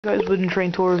Guys, wooden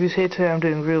train tour reviews here. Today I'm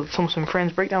doing a real Thompson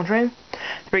Friends breakdown train.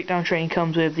 The breakdown train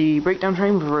comes with the breakdown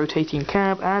train with a rotating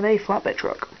cab and a flatbed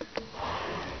truck.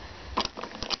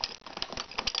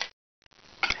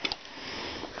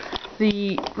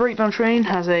 The breakdown train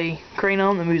has a crane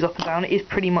arm that moves up and down. It is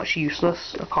pretty much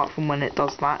useless apart from when it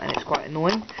does that, and it's quite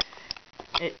annoying.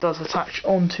 It does attach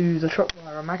onto the truck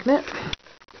via a magnet.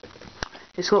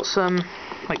 It's got some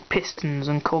like pistons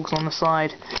and cogs on the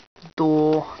side.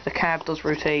 The cab does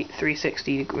rotate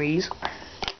 360 degrees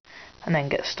and then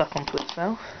gets stuck onto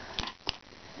itself,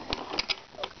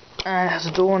 and it has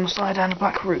a door on the side and a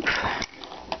black roof.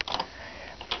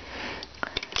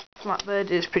 Flatbed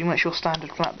is pretty much your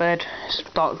standard flatbed. It's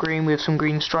dark green with some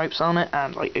green stripes on it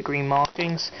and like the green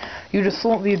markings. You'd have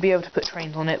thought you'd be able to put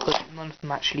trains on it, but none of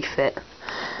them actually fit.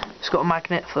 It's got a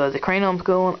magnet for the crane arm to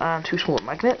go on and two smaller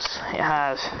magnets. It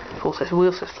has 4 sets of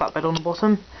wheels, so it's flatbed on the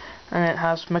bottom, and it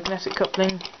has magnetic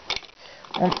coupling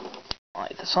on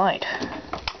either side.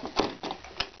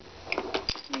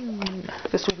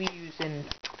 This will be used in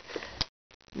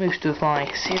most of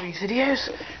my series videos,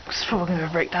 because it's probably going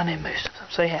to break down in most of them.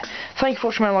 So yeah, thank you for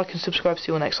watching, like and subscribe. See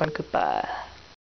you all next time. Goodbye.